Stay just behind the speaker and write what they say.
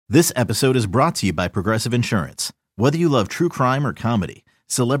This episode is brought to you by Progressive Insurance. Whether you love true crime or comedy,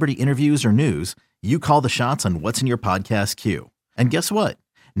 celebrity interviews or news, you call the shots on what's in your podcast queue. And guess what?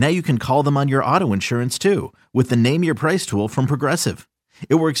 Now you can call them on your auto insurance too with the Name Your Price tool from Progressive.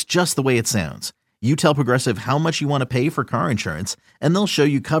 It works just the way it sounds. You tell Progressive how much you want to pay for car insurance, and they'll show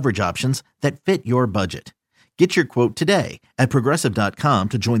you coverage options that fit your budget. Get your quote today at Progressive.com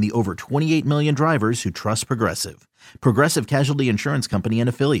to join the over 28 million drivers who trust Progressive. Progressive Casualty Insurance Company and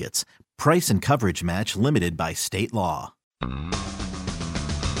Affiliates. Price and coverage match limited by state law. There goes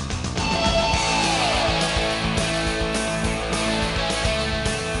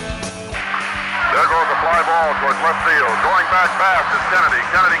a fly ball towards left field. Going back fast is Kennedy.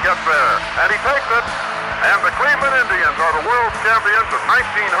 Kennedy gets there, and he takes it. And the Cleveland Indians are the world champions of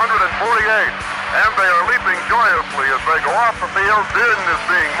 1948. And they are leaping joyously as they go off the field. Din is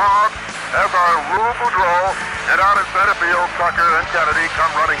being mobbed, as are Lou Boudreau, and out in center field, Tucker and Kennedy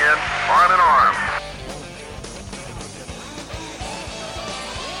come running in arm in arm.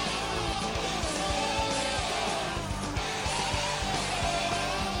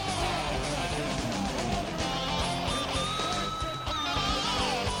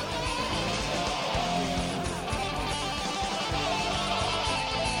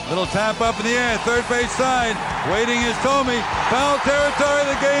 Little tap up in the air, third base side. Waiting is Thome. Foul territory,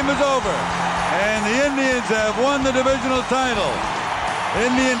 the game is over. And the Indians have won the divisional title.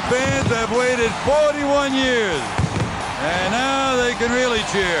 Indian fans have waited 41 years. And now they can really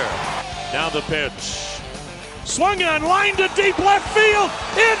cheer. Now the pitch. Swung on, line to deep left field.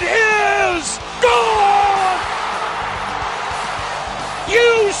 It is gone!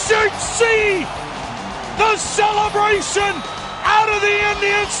 You should see the celebration out of the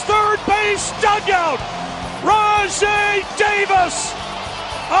Indians' third base dugout. Rajai Davis,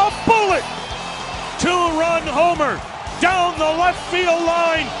 a bullet, two-run homer down the left field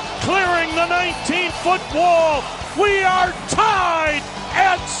line, clearing the 19-foot wall. We are tied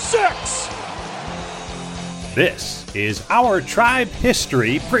at 6. This is Our Tribe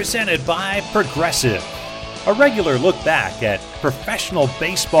History presented by Progressive. A regular look back at professional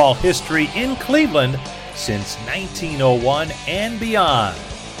baseball history in Cleveland since 1901 and beyond.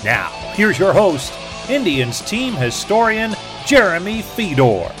 Now, here's your host, Indians team historian Jeremy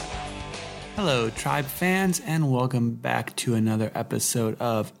Fedor. Hello, Tribe fans, and welcome back to another episode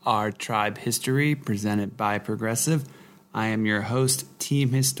of Our Tribe History presented by Progressive. I am your host,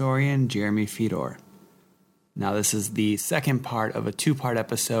 team historian Jeremy Fedor. Now, this is the second part of a two-part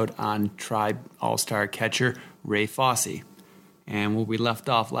episode on Tribe All-Star catcher Ray Fosse. And where we left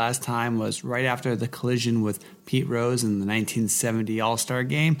off last time was right after the collision with Pete Rose in the 1970 All-Star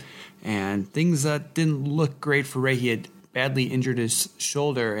Game. And things didn't look great for Ray. He had badly injured his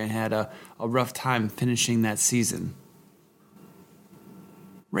shoulder and had a rough time finishing that season.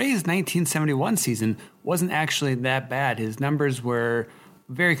 Ray's 1971 season wasn't actually that bad. His numbers were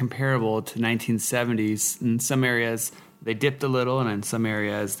very comparable to 1970s. In some areas, they dipped a little, and in some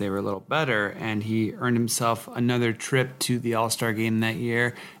areas they were a little better, and he earned himself another trip to the All-Star Game that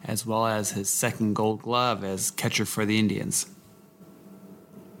year, as well as his second Gold Glove as catcher for the Indians.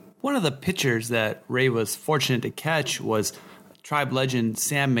 One of the pitchers that Ray was fortunate to catch was Tribe legend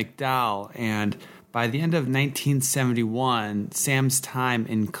Sam McDowell, and by the end of 1971, Sam's time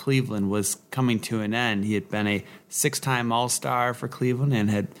in Cleveland was coming to an end. He had been a 6-time All-Star for Cleveland and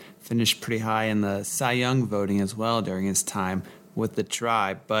had finished pretty high in the Cy Young voting as well during his time with the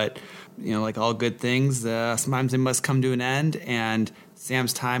Tribe. But, like all good things, sometimes they must come to an end, and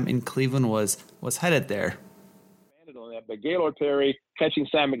Sam's time in Cleveland was headed there. But Gaylord Perry catching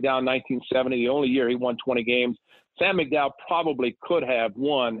Sam McDowell in 1970, the only year he won 20 games. Sam McDowell probably could have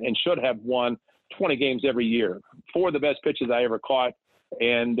won and should have won 20 games every year. 4 of the best pitches I ever caught,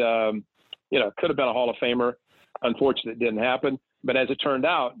 and could have been a Hall of Famer. Unfortunately, it didn't happen. But as it turned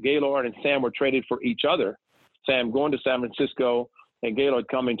out, Gaylord and Sam were traded for each other. Sam going to San Francisco and Gaylord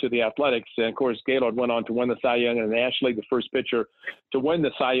coming to the Athletics. And, of course, Gaylord went on to win the Cy Young in the National League, the first pitcher to win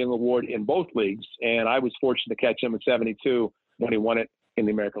the Cy Young Award in both leagues. And I was fortunate to catch him in 72 when he won it in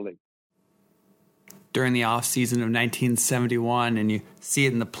the American League. During the offseason of 1971, and you see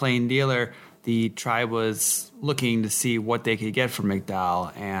it in the Plain Dealer, the Tribe was looking to see what they could get from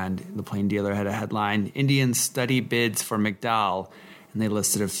McDowell, and the Plain Dealer had a headline, Indians study bids for McDowell, and they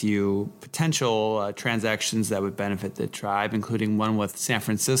listed a few potential transactions that would benefit the Tribe, including one with San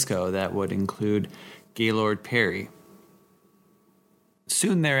Francisco that would include Gaylord Perry.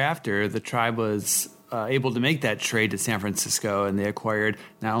 Soon thereafter, the Tribe was able to make that trade to San Francisco, and they acquired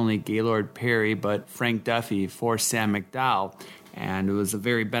not only Gaylord Perry, but Frank Duffy for Sam McDowell. And it was a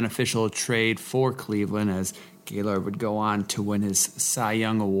very beneficial trade for Cleveland, as Gaylord would go on to win his Cy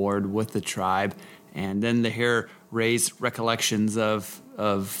Young Award with the Tribe. And then the hair raised recollections of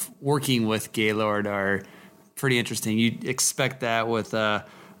working with Gaylord are pretty interesting. You'd expect that with a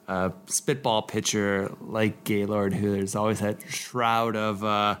spitball pitcher like Gaylord, who there's always that shroud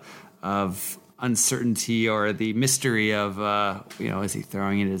of uncertainty or the mystery of, is he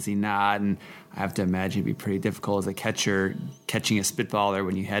throwing it, is he not? And I have to imagine it'd be pretty difficult as a catcher catching a spitballer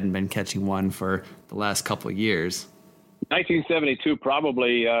when you hadn't been catching one for the last couple of years. 1972,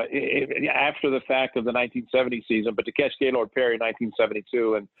 probably after the fact of the 1970 season, but to catch Gaylord Perry in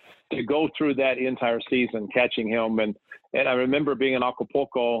 1972 and to go through that entire season, catching him. And I remember being in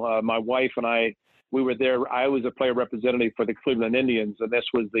Acapulco, my wife and I, we were there. I was a player representative for the Cleveland Indians, and this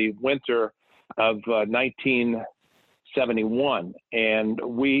was the winter of 1971. And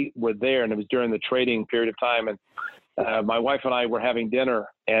we were there, and it was during the trading period of time. And my wife and I were having dinner,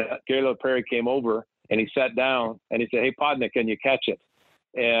 and Gaylord Perry came over. And he sat down and he said, "Hey, Podna, can you catch it?"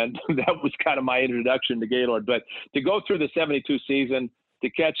 And that was kind of my introduction to Gaylord. But to go through the 72 season, to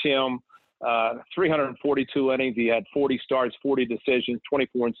catch him, 342 innings, he had 40 starts, 40 decisions,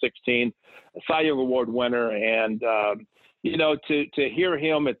 24-16, a Cy Young Award winner. And, to hear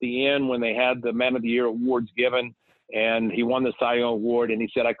him at the end when they had the Man of the Year awards given and he won the Cy Young Award, and he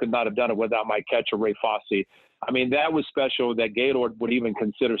said, "I could not have done it without my catcher, Ray Fosse." I mean, that was special that Gaylord would even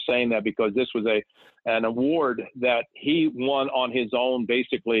consider saying that, because this was an award that he won on his own,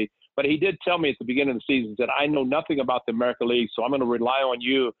 basically. But he did tell me at the beginning of the season that I know nothing about the American League, so I'm going to rely on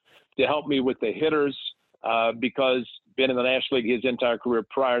you to help me with the hitters, because been in the National League his entire career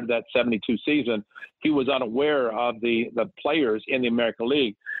prior to that 72 season, he was unaware of the players in the American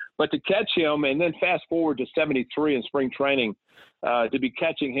League. But to catch him, and then fast forward to 73 in spring training, to be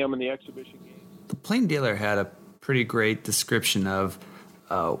catching him in the exhibition game. The Plain Dealer had a pretty great description of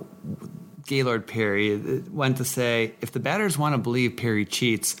Gaylord Perry. It went to say, if the batters want to believe Perry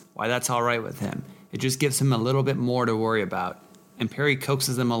cheats, why, that's all right with him. It just gives him a little bit more to worry about. And Perry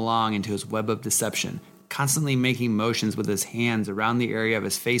coaxes them along into his web of deception, constantly making motions with his hands around the area of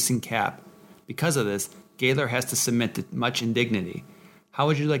his face and cap. Because of this, Gaylord has to submit to much indignity. How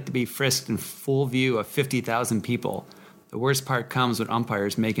would you like to be frisked in full view of 50,000 people? The worst part comes when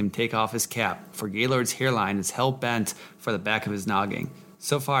umpires make him take off his cap, for Gaylord's hairline is hell-bent for the back of his noggin.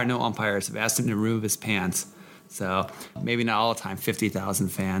 So far, no umpires have asked him to remove his pants. So maybe not all the time 50,000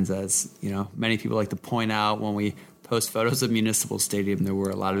 fans, as many people like to point out when we post photos of Municipal Stadium, there were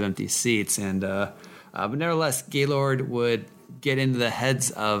a lot of empty seats. But nevertheless, Gaylord would get into the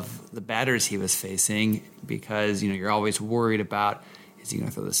heads of the batters he was facing, because you're always worried about, is he going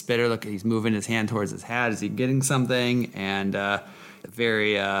to throw the spitter? Look, he's moving his hand towards his hat. Is he getting something? And a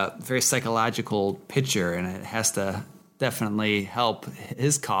very psychological pitcher, and it has to definitely help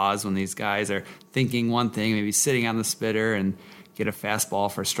his cause when these guys are thinking one thing, maybe sitting on the spitter, and get a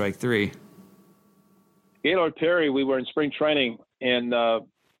fastball for strike three. Gaylord Perry, we were in spring training in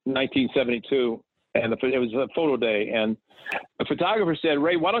 1972, and it was a photo day, and the photographer said,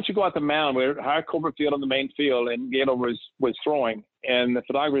 "Ray, why don't you go out the mound? We're at High Cobra Field on the main field," and Gaylord was throwing. And the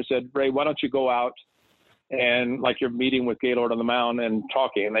photographer said, "Ray, why don't you go out and like you're meeting with Gaylord on the mound and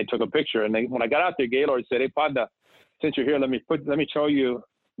talking?" And they took a picture. And when I got out there, Gaylord said, "Hey, Podna, since you're here, let me show you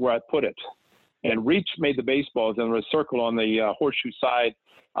where I put it." And Reach made the baseballs, and there was a circle on the horseshoe side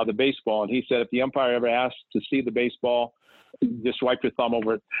of the baseball. And he said, if the umpire ever asks to see the baseball, just wipe your thumb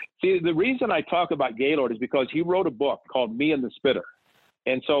over it. See, the reason I talk about Gaylord is because he wrote a book called Me and the Spitter.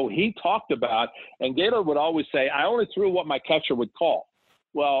 And so he talked about, and Gaylord would always say, I only threw what my catcher would call.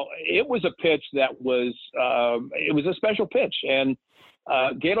 Well, it was a pitch that was, it was a special pitch. And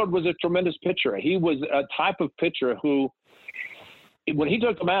Gaylord was a tremendous pitcher. He was a type of pitcher who, when he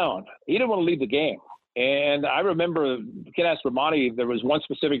took the mound, he didn't want to leave the game. And I remember Ken Aspromonte, there was one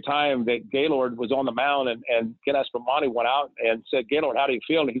specific time that Gaylord was on the mound, and Ken Aspromonte went out and said, "Gaylord, how do you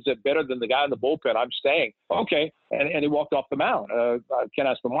feel?" And he said, "Better than the guy in the bullpen. I'm staying." Okay. And he walked off the mound. Ken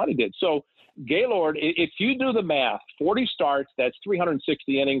Aspromonte did. So Gaylord, if you do the math, 40 starts, that's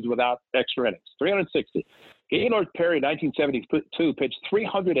 360 innings without extra innings, 360. Gaylord Perry, 1972, pitched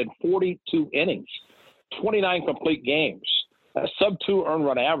 342 innings, 29 complete games. A sub-2 earned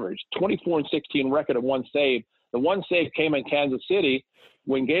run average, 24-16 record of one save. The one save came in Kansas City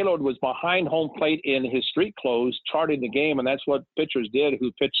when Gaylord was behind home plate in his street clothes, charting the game, and that's what pitchers did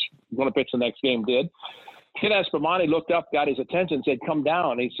who want to pitch the next game did. Ken Aspromonte looked up, got his attention, said, "Come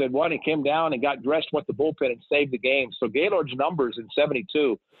down." He said, "What?" He came down and got dressed, went to the bullpen, and saved the game. So Gaylord's numbers in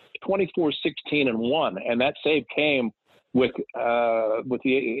 72, 24-16-1, and that save came with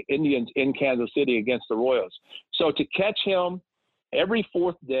the Indians in Kansas City against the Royals. So to catch him every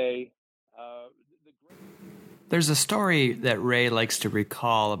fourth day. There's a story that Ray likes to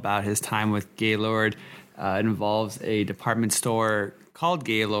recall about his time with Gaylord. It involves a department store called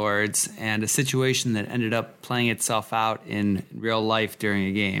Gaylord's and a situation that ended up playing itself out in real life during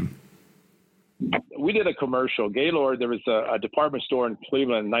a game. We did a commercial. Gaylord, there was a department store in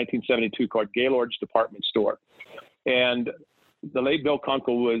Cleveland in 1972 called Gaylord's Department Store. And the late Bill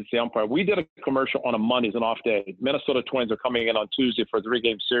Kunkel was the umpire. We did a commercial on a Monday, it's an off day. Minnesota Twins are coming in on Tuesday for a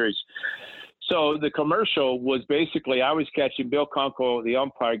 3-game series. So the commercial was basically I was catching Bill Kunkel, the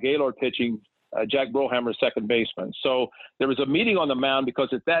umpire, Gaylord pitching, Jack Brohammer, second baseman. So there was a meeting on the mound because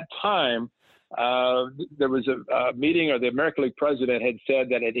at that time there was a meeting, or the American League president had said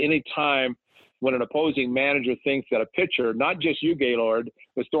that at any time when an opposing manager thinks that a pitcher, not just you, Gaylord,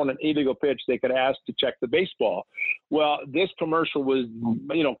 was throwing an illegal pitch, they could ask to check the baseball. Well, this commercial was,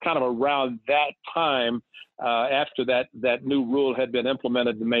 kind of around that time after that new rule had been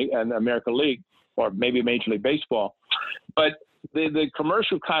implemented in the American League, or maybe Major League Baseball. But the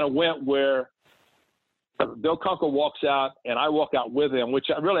commercial kind of went where Bill Kunkel walks out and I walk out with him, which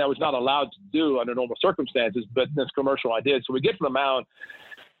I was not allowed to do under normal circumstances, but in this commercial I did. So we get to the mound.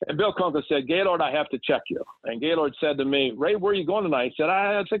 And Bill Kunkel said, "Gaylord, I have to check you." And Gaylord said to me, "Ray, where are you going tonight?" He said,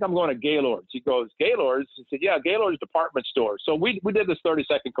 "I think I'm going to Gaylord's." He goes, "Gaylord's?" He said, "Yeah, Gaylord's department store." So we did this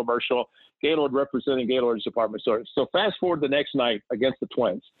 30-second commercial, Gaylord representing Gaylord's department store. So fast forward the next night against the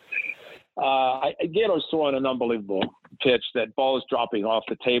Twins. Gaylord's throwing an unbelievable pitch. That ball is dropping off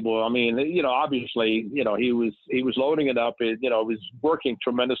the table. I mean, obviously, he was loading it up. It was working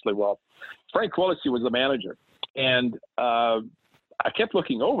tremendously well. Frank Quilici was the manager. And, I kept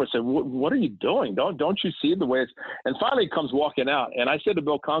looking over and said, "What are you doing? Don't you see the way it's?" And finally, he comes walking out. And I said to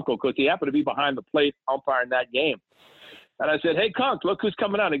Bill Kunkel, because he happened to be behind the plate umpiring that game. And I said, "Hey, Kunk, look who's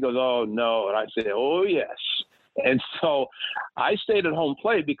coming out." He goes, "Oh, no." And I said, "Oh, yes." And so I stayed at home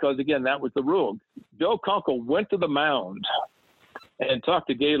plate because, again, that was the rule. Bill Kunkel went to the mound and talked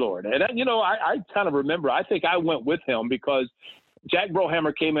to Gaylord. And, I kind of remember, I think I went with him because Jack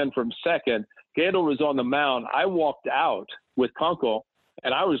Brohammer came in from second. Gaylord was on the mound. I walked out with Kunkel,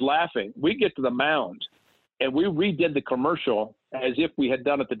 and I was laughing. We get to the mound, and we redid the commercial as if we had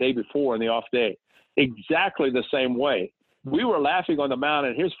done it the day before in the off day, exactly the same way. We were laughing on the mound,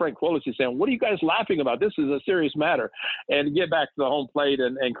 and here's Frank Quilici saying, "What are you guys laughing about? This is a serious matter." And to get back to the home plate,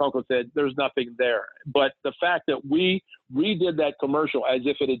 and Kunkel said, "There's nothing there." But the fact that we redid that commercial as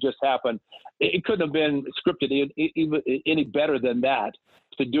if it had just happened, it couldn't have been scripted any better than that,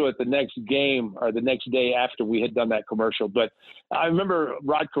 to do it the next game or the next day after we had done that commercial. But I remember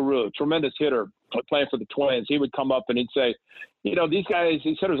Rod Carew, tremendous hitter, playing for the Twins. He would come up and he'd say, these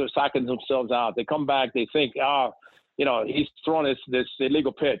hitters are psyching themselves out. They come back, they think, he's throwing this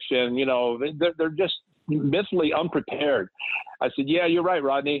illegal pitch, and they're just mentally unprepared. I said, "Yeah, you're right,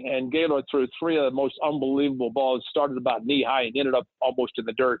 Rodney." And Gaylord threw 3 of the most unbelievable balls, started about knee high and ended up almost in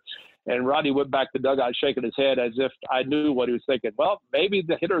the dirt. And Rodney went back to the dugout shaking his head as if I knew what he was thinking. Well, maybe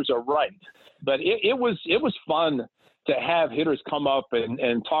the hitters are right, but it was fun to have hitters come up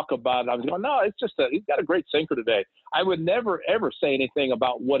and talk about it. I was going, "No, it's just he's got a great sinker today." I would never ever say anything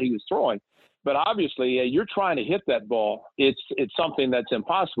about what he was throwing. But obviously, you're trying to hit that ball. It's something that's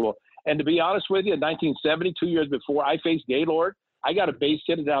impossible. And to be honest with you, in 1970, 2 years before I faced Gaylord, I got a base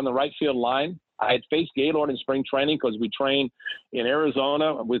hit down the right field line. I had faced Gaylord in spring training because we trained in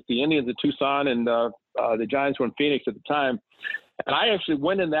Arizona with the Indians at Tucson, and the Giants were in Phoenix at the time. And I actually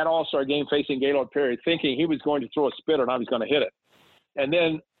went in that All-Star game facing Gaylord Perry thinking he was going to throw a spitter and I was going to hit it. And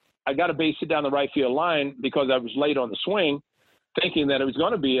then I got a base hit down the right field line because I was late on the swing, thinking that it was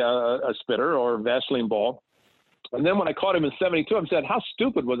going to be a spitter or a Vaseline ball. And then when I caught him in 72, I said, how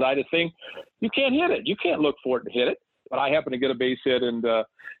stupid was I to think you can't hit it? You can't look for it and hit it. But I happened to get a base hit, and,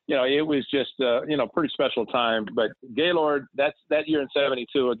 it was just, pretty special time. But Gaylord, that year in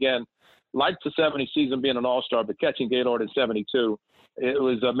 72, again, like the 70 season being an all-star, but catching Gaylord in 72, it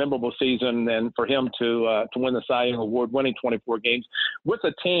was a memorable season. And for him to win the Cy Young Award, winning 24 games with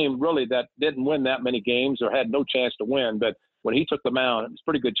a team really that didn't win that many games or had no chance to win. But when he took the mound, it was a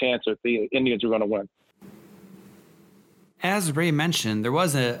pretty good chance that the Indians were going to win. As Ray mentioned, there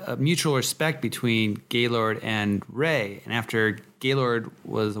was a mutual respect between Gaylord and Ray. And after Gaylord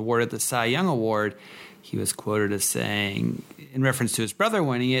was awarded the Cy Young Award, he was quoted as saying, in reference to his brother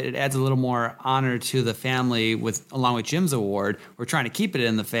winning it, "It adds a little more honor to the family along with Jim's award. We're trying to keep it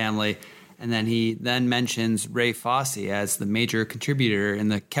in the family." And then he mentions Ray Fosse as the major contributor in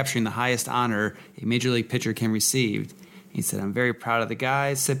the capturing the highest honor a major league pitcher can receive. He said, "I'm very proud of the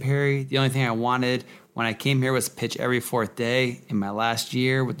guys," said Perry. "The only thing I wanted when I came here was to pitch every 4th day. In my last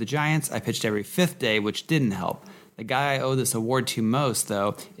year with the Giants, I pitched every 5th day, which didn't help. The guy I owe this award to most,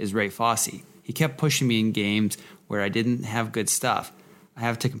 though, is Ray Fosse. He he kept pushing me in games where I didn't have good stuff. I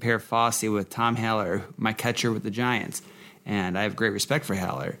have to compare Fosse with Tom Haller, my catcher with the Giants, and I have great respect for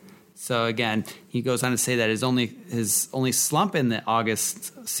Haller. So again, he goes on to say that his only slump in the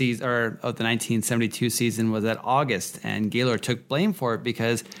August season or of the 1972 season was at August, and Gaylord took blame for it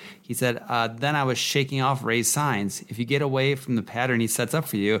because he said, "Then I was shaking off Ray's signs. If you get away from the pattern he sets up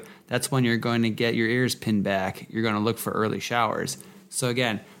for you, that's when you're going to get your ears pinned back. You're going to look for early showers." So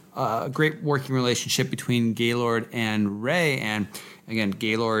again, a great working relationship between Gaylord and Ray, and again,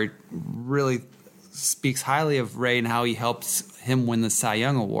 Gaylord really speaks highly of Ray and how he helps him win the Cy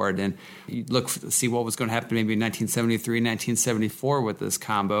Young Award. And you look to see what was going to happen maybe in 1973, 1974 with this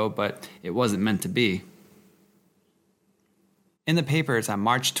combo, but it wasn't meant to be. In the papers on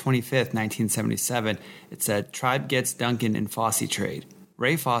March 25th, 1977, it said, "Tribe gets Duncan and Fosse trade."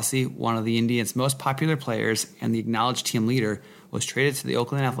 Ray Fosse, one of the Indians' most popular players and the acknowledged team leader, was traded to the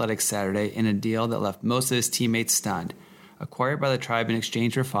Oakland Athletics Saturday in a deal that left most of his teammates stunned. Acquired by the Tribe in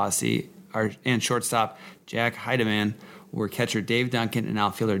exchange for Fosse and shortstop Jack Heidemann were catcher Dave Duncan and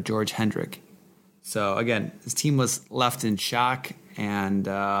outfielder George Hendrick. So again, his team was left in shock, and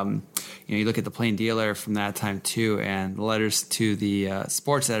you look at the plain dealer from that time too, and the letters to the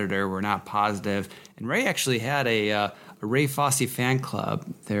sports editor were not positive. And Ray actually had a Ray Fosse fan club.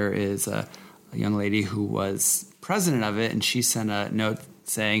 There is a young lady who was president of it, and she sent a note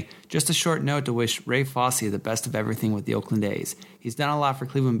saying, "Just a short note to wish Ray Fosse the best of everything with the Oakland A's. He's done a lot for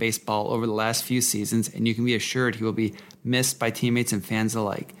Cleveland baseball over the last few seasons, and you can be assured he will be missed by teammates and fans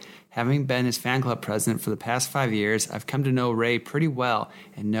alike. Having been his fan club president for the past 5 years, I've come to know Ray pretty well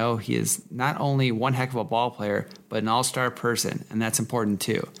and know he is not only one heck of a ball player, but an all-star person, and that's important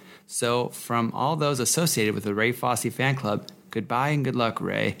too. So from all those associated with the Ray Fosse fan club, goodbye and good luck,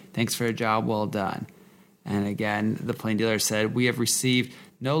 Ray. Thanks for a job well done." And again, the plain dealer said, "We have received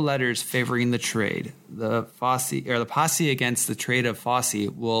no letters favoring the trade. The posse against the trade of Fosse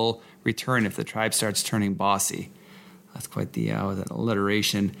will return if the Tribe starts turning bossy." That's quite the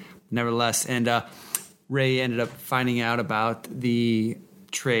alliteration. Nevertheless, and Ray ended up finding out about the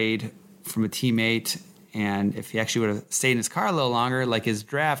trade from a teammate, and if he actually would have stayed in his car a little longer, like his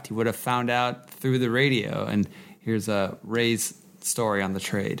draft, he would have found out through the radio. And here's Ray's story on the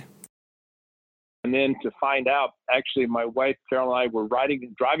trade. And then to find out, actually, my wife, Carol, and I were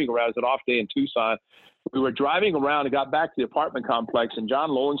driving around. It was an off day in Tucson. We were driving around and got back to the apartment complex, and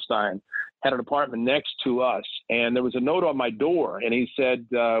John Lowenstein had an apartment next to us. And there was a note on my door, and he said,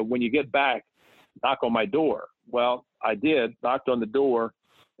 "When you get back, knock on my door." Well, I did, knocked on the door,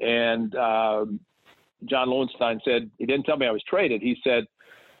 and John Lowenstein said, he didn't tell me I was traded. He said,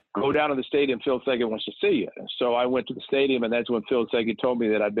 "Go down to the stadium. Phil Seguin wants to see you." So I went to the stadium, and that's when Phil Seguin told me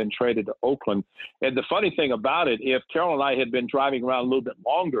that I'd been traded to Oakland. And the funny thing about it, if Carol and I had been driving around a little bit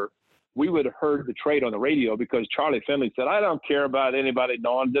longer, we would have heard the trade on the radio, because Charlie Finley said, "I don't care about anybody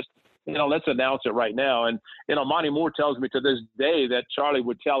knowing, just, let's announce it right now." And, Monty Moore tells me to this day that Charlie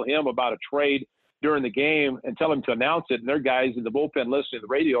would tell him about a trade during the game and tell him to announce it. And their guys in the bullpen listening to the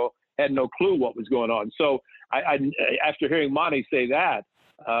radio had no clue what was going on. So I after hearing Monty say that,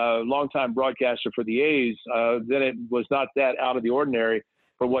 longtime broadcaster for the A's, then it was not that out of the ordinary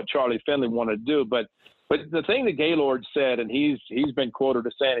for what Charlie Finley wanted to do. But the thing that Gaylord said, and he's been quoted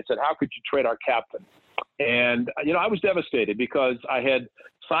as saying, he said, "How could you trade our captain?" And, I was devastated because I had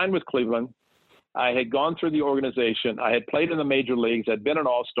signed with Cleveland. I had gone through the organization. I had played in the major leagues. I'd been an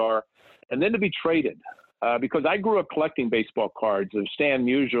all-star. And then to be traded, because I grew up collecting baseball cards of Stan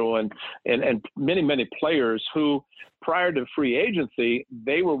Musial and many, many players who, prior to free agency,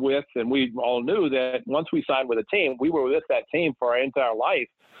 they were with, and we all knew that once we signed with a team, we were with that team for our entire life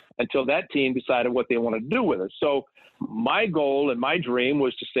until that team decided what they wanted to do with us. So my goal and my dream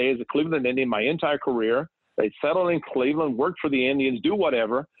was to stay as a Cleveland Indian my entire career. They settled in Cleveland, worked for the Indians, do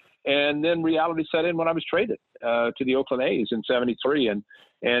whatever. And then reality set in when I was traded to the Oakland A's in '73. And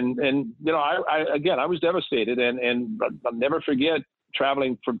I was devastated. And I'll never forget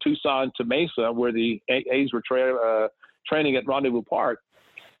traveling from Tucson to Mesa, where the A's were training at Rendezvous Park.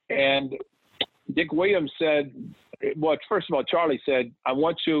 And Dick Williams said, well, first of all, Charlie said, "I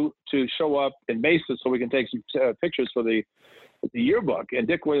want you to show up in Mesa so we can take some pictures for the yearbook." And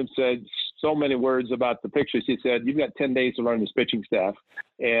Dick Williams said so many words about the pictures. He said, "You've got 10 days to learn this pitching staff."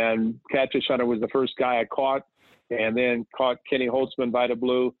 And Catfish Hunter was the first guy I caught, and then caught Kenny Holtzman, Vida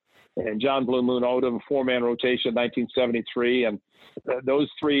Blue, and John Blue Moon Odom, four-man rotation, 1973. And those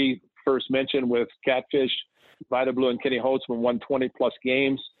three first mentioned with Catfish, Vida Blue, and Kenny Holtzman won 20-plus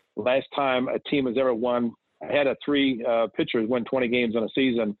games. Last time a team has ever won, I had three pitchers win 20 games in a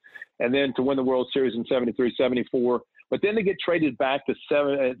season. And then to win the World Series in '73, '74, But then to get traded back to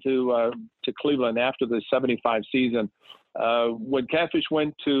Cleveland after the 75 season, when Catfish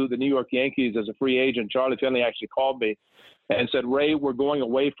went to the New York Yankees as a free agent, Charlie Finley actually called me and said, Ray, we're going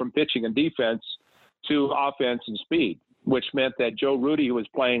away from pitching and defense to offense and speed, which meant that Joe Rudy, who was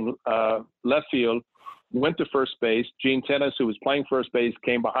playing left field, went to first base. Gene Tennis, who was playing first base,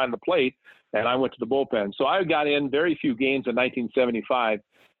 came behind the plate, and I went to the bullpen. So I got in very few games in 1975,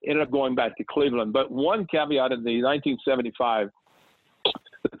 ended up going back to Cleveland. But one caveat in the 1975,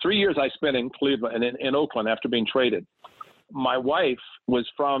 the 3 years I spent in Cleveland and in Oakland after being traded, my wife was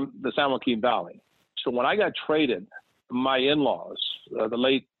from the San Joaquin Valley. So when I got traded, my in-laws, the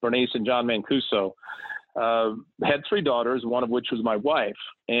late Bernice and John Mancuso, had 3 daughters, one of which was my wife.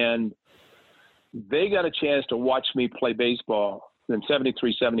 And they got a chance to watch me play baseball in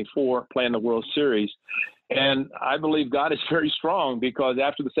 73, 74, playing the World Series. And I believe God is very strong, because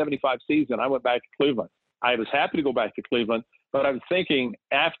after the 75 season, I went back to Cleveland. I was happy to go back to Cleveland, but I was thinking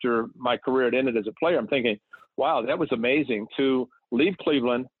after my career had ended as a player, I'm thinking, wow, that was amazing to leave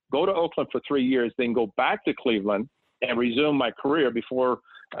Cleveland, go to Oakland for 3 years, then go back to Cleveland and resume my career before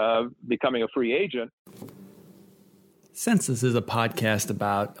becoming a free agent. Since this is a podcast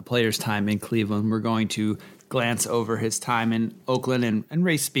about a player's time in Cleveland, we're going to glance over his time in Oakland, and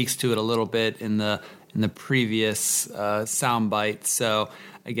Ray speaks to it a little bit in the previous soundbite. So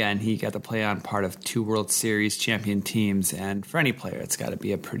again, he got to play on part of 2 World Series champion teams, and for any player, it's got to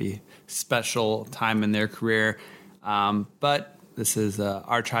be a pretty special time in their career. But this is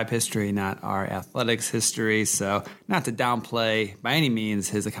our tribe history, not our athletics history. So not to downplay by any means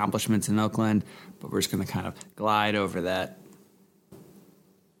his accomplishments in Oakland, but we're just going to kind of glide over that.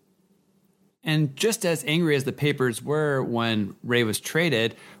 And just as angry as the papers were when Ray was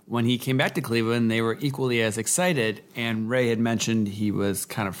traded, when he came back to Cleveland, they were equally as excited. And Ray had mentioned he was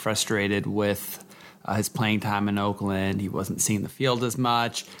kind of frustrated with his playing time in Oakland. He wasn't seeing the field as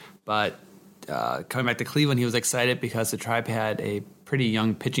much, but coming back to Cleveland, he was excited because the Tribe had a pretty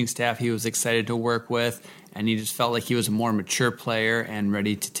young pitching staff he was excited to work with, and he just felt like he was a more mature player and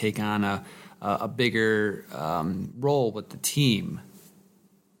ready to take on a bigger role with the team.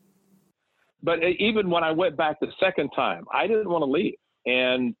 But even when I went back the second time, I didn't want to leave.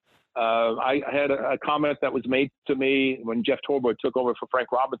 And I had a comment that was made to me when Jeff Torborg took over for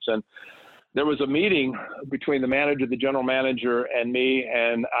Frank Robinson. There was a meeting between the manager, the general manager, and me,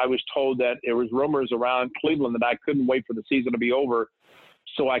 and I was told that there was rumors around Cleveland that I couldn't wait for the season to be over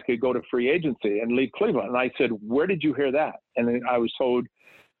so I could go to free agency and leave Cleveland. And I said, where did you hear that? And then I was told,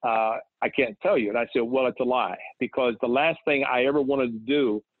 I can't tell you. And I said, well, it's a lie, because the last thing I ever wanted to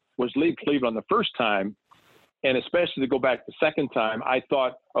do was leave Cleveland the first time, and especially to go back the second time. I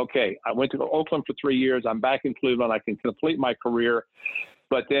thought, okay, I went to Oakland for 3 years. I'm back in Cleveland. I can complete my career.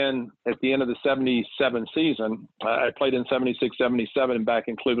 But then at the end of the 77 season, I played in 76, 77, and back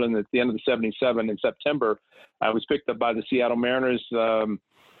in Cleveland at the end of the 77 in September, I was picked up by the Seattle Mariners.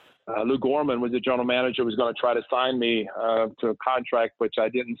 Lou Gorman was the general manager, was going to try to sign me to a contract, which I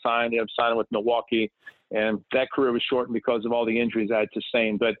didn't sign. I ended up signing with Milwaukee. And that career was shortened because of all the injuries I had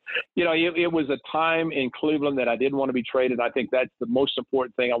sustained. But, you know, it was a time in Cleveland that I didn't want to be traded. I think that's the most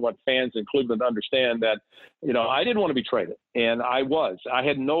important thing. I want fans in Cleveland to understand that, you know, I didn't want to be traded. And I was. I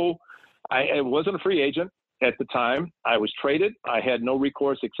wasn't a free agent at the time. I was traded. I had no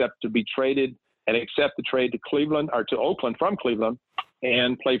recourse except to be traded and accept the trade to Cleveland, or to Oakland from Cleveland,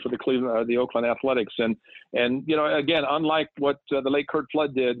 and play for the Oakland Athletics. And you know, again, unlike what the late Curt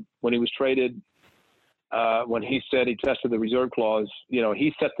Flood did when he was traded, when he said he tested the reserve clause, you know,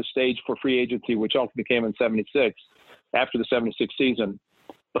 he set the stage for free agency, which ultimately came in 76 after the 76 season.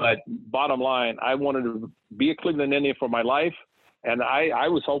 But bottom line, I wanted to be a Cleveland Indian for my life. And I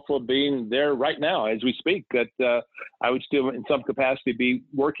was hopeful of being there right now as we speak, that I would still in some capacity be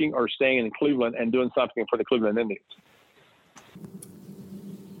working or staying in Cleveland and doing something for the Cleveland Indians.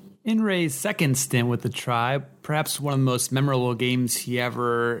 In Ray's second stint with the Tribe, perhaps one of the most memorable games he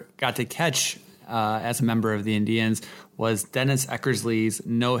ever got to catch as a member of the Indians was Dennis Eckersley's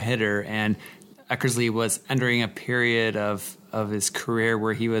no-hitter. And Eckersley was entering a period of his career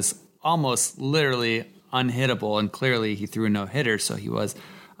where he was almost literally unhittable, and clearly he threw a no-hitter, so he was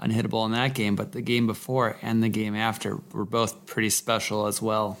unhittable in that game. But the game before and the game after were both pretty special as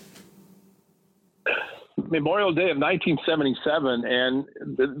well. Memorial Day of 1977, and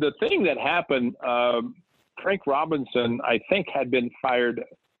the thing that happened, Frank Robinson, I think, had been fired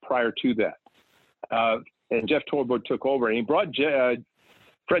prior to that. And Jeff Torborg took over, and he brought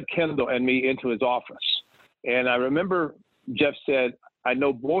Fred Kendall and me into his office. And I remember Jeff said, I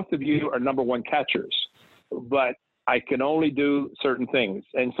know both of you are number one catchers, but I can only do certain things.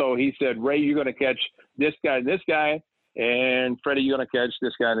 And so he said, Ray, you're going to catch this guy and this guy, And Freddie, you're going to catch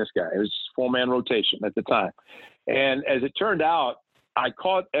this guy and this guy. It was 4-man rotation at the time. And as it turned out, I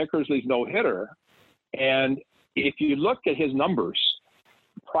caught Eckersley's no-hitter. And if you look at his numbers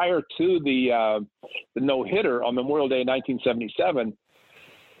prior to the no-hitter on Memorial Day 1977,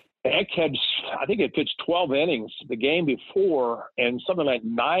 Eck had, I think, had pitched 12 innings the game before and something like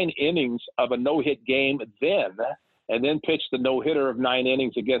 9 innings of a no-hit game then, and then pitched the no-hitter of 9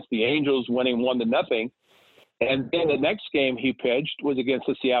 innings against the Angels, winning 1-0. And then the next game he pitched was against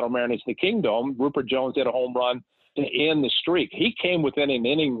the Seattle Mariners in the Kingdom. Rupert Jones hit a home run to end the streak. He came within an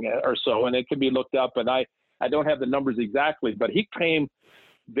inning or so, and it can be looked up, and I don't have the numbers exactly, but he came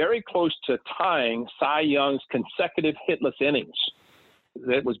very close to tying Cy Young's consecutive hitless innings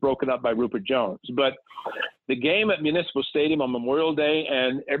that was broken up by Rupert Jones. But the game at Municipal Stadium on Memorial Day,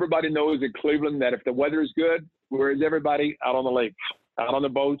 and everybody knows in Cleveland that if the weather is good, where is everybody? Out on the lake, out on the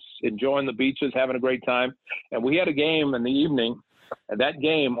boats, enjoying the beaches, having a great time. And we had a game in the evening, and that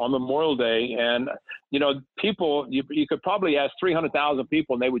game on Memorial Day, and, you know, people, you could probably ask 300,000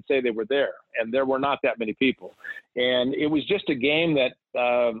 people, and they would say they were there. And there were not that many people. And it was just a game that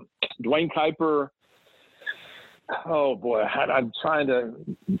Dwayne Kuiper, oh, boy, I'm trying to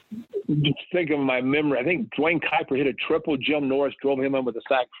think of my memory. I think Dwayne Kuiper hit a triple. Jim Norris drove him in with a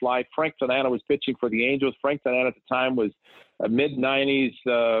sac fly. Frank Tanana was pitching for the Angels. Frank Tanana at the time was a mid-90s,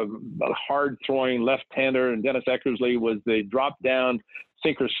 hard-throwing left-hander, and Dennis Eckersley was the drop-down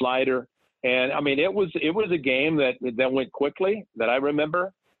sinker slider. And, I mean, it was a game that went quickly, that I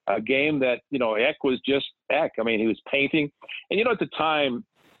remember, a game that, you know, Eck was just Eck. I mean, he was painting. And, you know, at the time,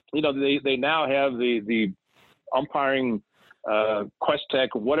 you know, they now have the umpiring Quest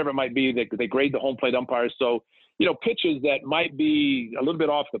Tech, whatever it might be, they grade the home plate umpires. So, you know, pitches that might be a little bit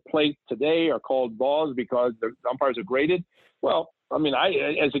off the plate today are called balls because the umpires are graded. Well, I mean,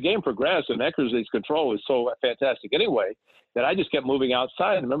 as the game progressed and Eckersley's control was so fantastic anyway, that I just kept moving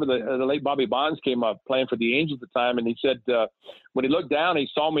outside. I remember the late Bobby Bonds came up playing for the Angels at the time, and he said when he looked down, he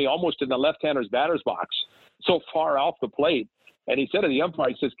saw me almost in the left-hander's batter's box, so far off the plate. And he said to the umpire,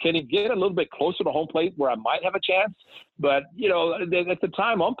 he says, can he get a little bit closer to home plate where I might have a chance? But, you know, at the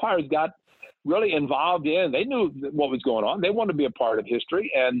time, umpires got really involved in. They knew what was going on. They wanted to be a part of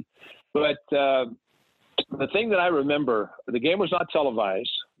history. But the thing that I remember, the game was not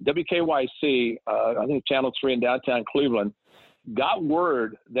televised. WKYC, I think Channel 3 in downtown Cleveland, got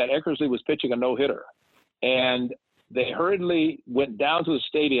word that Eckersley was pitching a no-hitter. And they hurriedly went down to the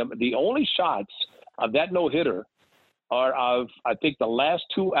stadium. The only shots of that no-hitter are of, I think, the last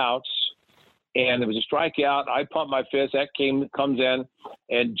 2 outs, and there was a strikeout. I pumped my fist. Eck comes in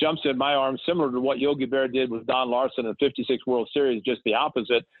and jumps in my arms, similar to what Yogi Berra did with Don Larson in the 56 World Series, just the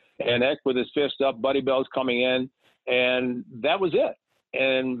opposite. And Eck with his fist up, Buddy Bell's coming in, and that was it.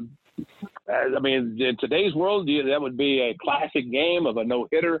 And, I mean, in today's world, that would be a classic game of a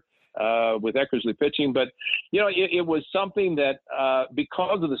no-hitter with Eckersley pitching. But, you know, it was something that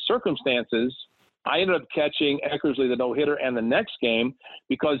because of the circumstances, I ended up catching Eckersley, the no-hitter, and the next game,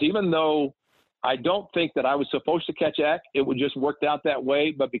 because even though I don't think that I was supposed to catch Eck, it would just worked out that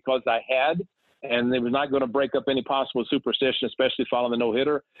way, but because I had, and it was not going to break up any possible superstition, especially following the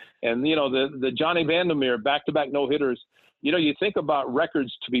no-hitter. And, you know, the Johnny Vandermeer back-to-back no-hitters, you know, you think about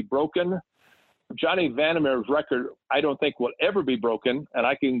records to be broken. Johnny Vandermeer's record, I don't think will ever be broken, and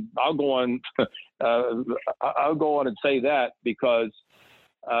I'll go on and say that because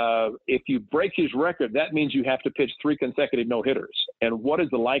if you break his record, that means you have to pitch 3 consecutive no-hitters. And what is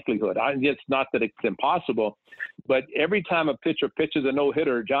the likelihood? It's not that it's impossible, but every time a pitcher pitches a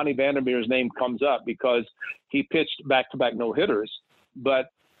no-hitter, Johnny Vandermeer's name comes up because he pitched back-to-back no-hitters, but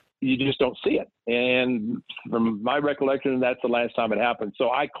you just don't see it. And from my recollection, that's the last time it happened.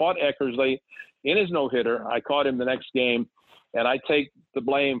 So I caught Eckersley in his no-hitter. I caught him the next game, and I take the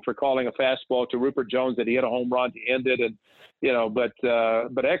blame for calling a fastball to Rupert Jones that he hit a home run to end it. And, you know, but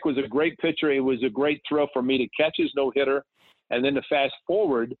Eck was a great pitcher. It was a great thrill for me to catch his no-hitter and then to fast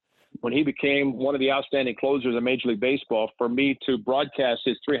forward when he became one of the outstanding closers in Major League Baseball, for me to broadcast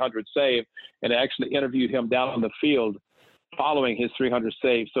his 300 save and actually interview him down on the field following his 300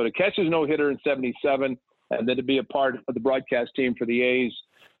 save. So to catch his no-hitter in 77 and then to be a part of the broadcast team for the A's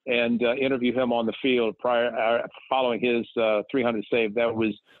and interview him on the field following his 300 save, that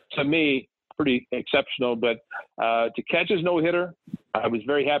was, to me, pretty exceptional. But to catch his no-hitter, I was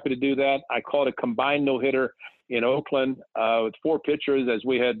very happy to do that. I called a combined no-hitter in Oakland with 4 pitchers as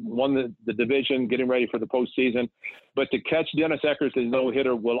we had won the division, getting ready for the postseason. But to catch Dennis Eckersley's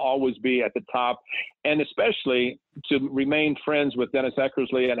no-hitter will always be at the top, and especially to remain friends with Dennis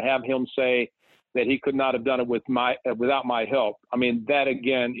Eckersley and have him say that he could not have done it without my help. I mean, that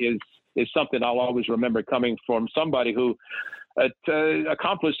again is is something I'll always remember coming from somebody who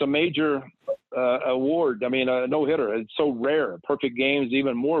accomplished a major award. I mean, a no-hitter. It's so rare. Perfect games,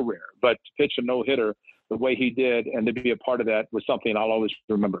 even more rare. But to pitch a no-hitter the way he did and to be a part of that was something I'll always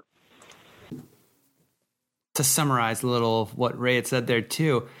remember. To summarize a little of what Ray had said there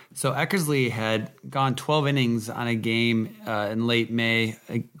too, so Eckersley had gone 12 innings on a game in late May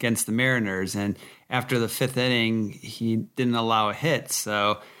against the Mariners, and after the fifth inning, he didn't allow a hit,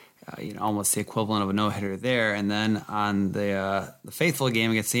 so almost the equivalent of a no-hitter there. And then on the faithful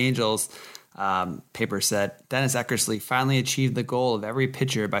game against the Angels, paper said, Dennis Eckersley finally achieved the goal of every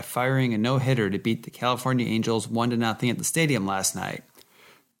pitcher by firing a no-hitter to beat the California Angels 1-0 at the stadium last night.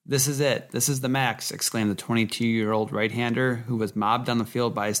 This is it. This is the max, exclaimed the 22-year-old right-hander who was mobbed on the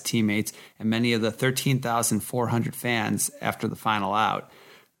field by his teammates and many of the 13,400 fans after the final out.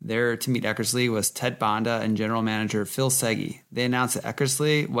 There to meet Eckersley was Ted Bonda and general manager Phil Segui. They announced that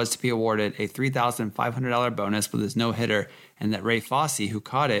Eckersley was to be awarded a $3,500 bonus with his no-hitter and that Ray Fosse, who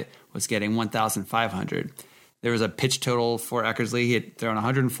caught it, was getting $1,500. There was a pitch total for Eckersley. He had thrown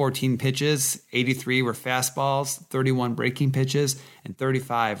 114 pitches, 83 were fastballs, 31 breaking pitches, and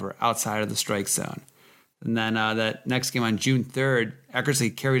 35 were outside of the strike zone. And then that next game on June 3rd,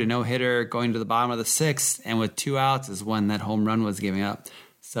 Eckersley carried a no-hitter going to the bottom of the sixth, and with 2 outs is when that home run was giving up.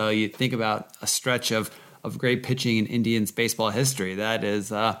 So you think about a stretch of great pitching in Indians baseball history. That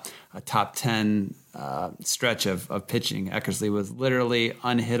is a top 10 stretch of pitching. Eckersley was literally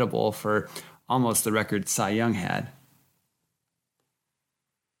unhittable for almost the record Cy Young had.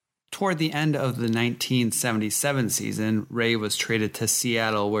 Toward the end of the 1977 season, Ray was traded to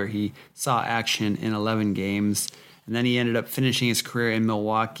Seattle, where he saw action in 11 games, and then he ended up finishing his career in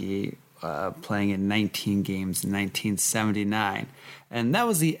Milwaukee, playing in 19 games in 1979. And that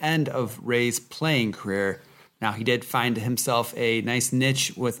was the end of Ray's playing career. Now, he did find himself a nice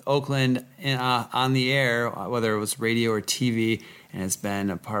niche with Oakland on the air, whether it was radio or TV, and has been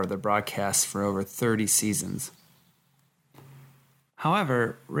a part of the broadcast for over 30 seasons.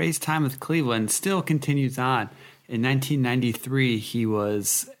 However, Ray's time with Cleveland still continues on. In 1993, he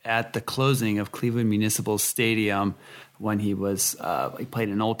was at the closing of Cleveland Municipal Stadium when he played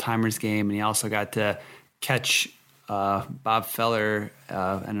an old-timers game, and he also got to catch Bob Feller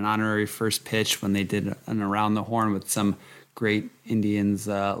at an honorary first pitch when they did an Around the Horn with some great Indians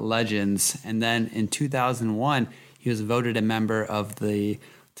legends. And then in 2001, he was voted a member of the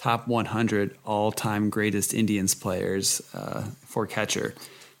top 100 all-time greatest Indians players for catcher.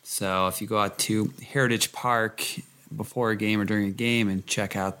 So if you go out to Heritage Park before a game or during a game and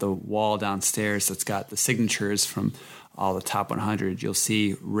check out the wall downstairs that's got the signatures from all the top 100, you'll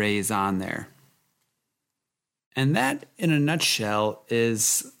see Ray's on there. And that, in a nutshell,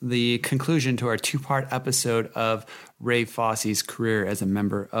 is the conclusion to our 2-part episode of Ray Fosse's career as a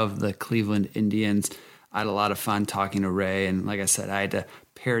member of the Cleveland Indians. I had a lot of fun talking to Ray, and like I said, I had to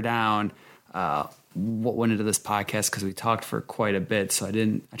pare down what went into this podcast because we talked for quite a bit. So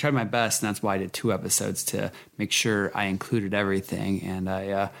I tried my best, and that's why I did 2 episodes to make sure I included everything. And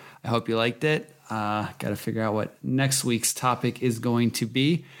I hope you liked it. Got to figure out what next week's topic is going to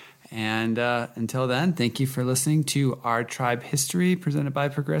be. And until then, thank you for listening to Our Tribe History presented by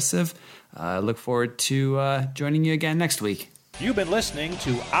Progressive. Look forward to joining you again next week. You've been listening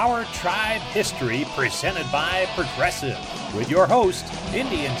to Our Tribe History presented by Progressive with your host,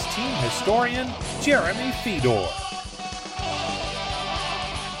 Indians team historian Jeremy Fedor.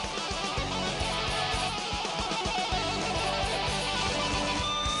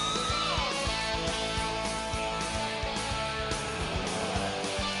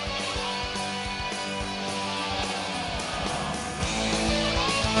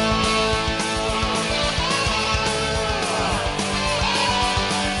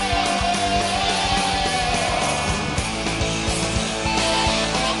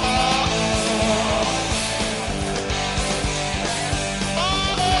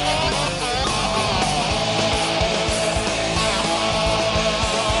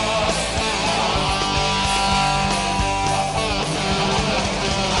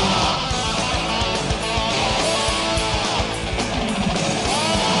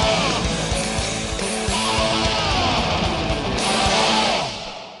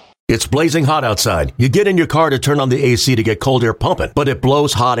 It's blazing hot outside. You get in your car to turn on the AC to get cold air pumping, but it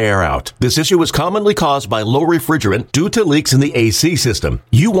blows hot air out. This issue is commonly caused by low refrigerant due to leaks in the AC system.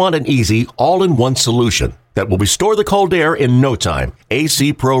 You want an easy, all-in-one solution that will restore the cold air in no time.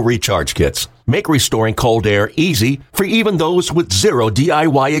 AC Pro Recharge Kits make restoring cold air easy for even those with zero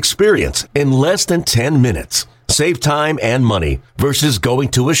DIY experience in less than 10 minutes. Save time and money versus going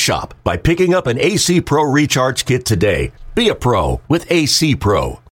to a shop by picking up an AC Pro Recharge Kit today. Be a pro with AC Pro.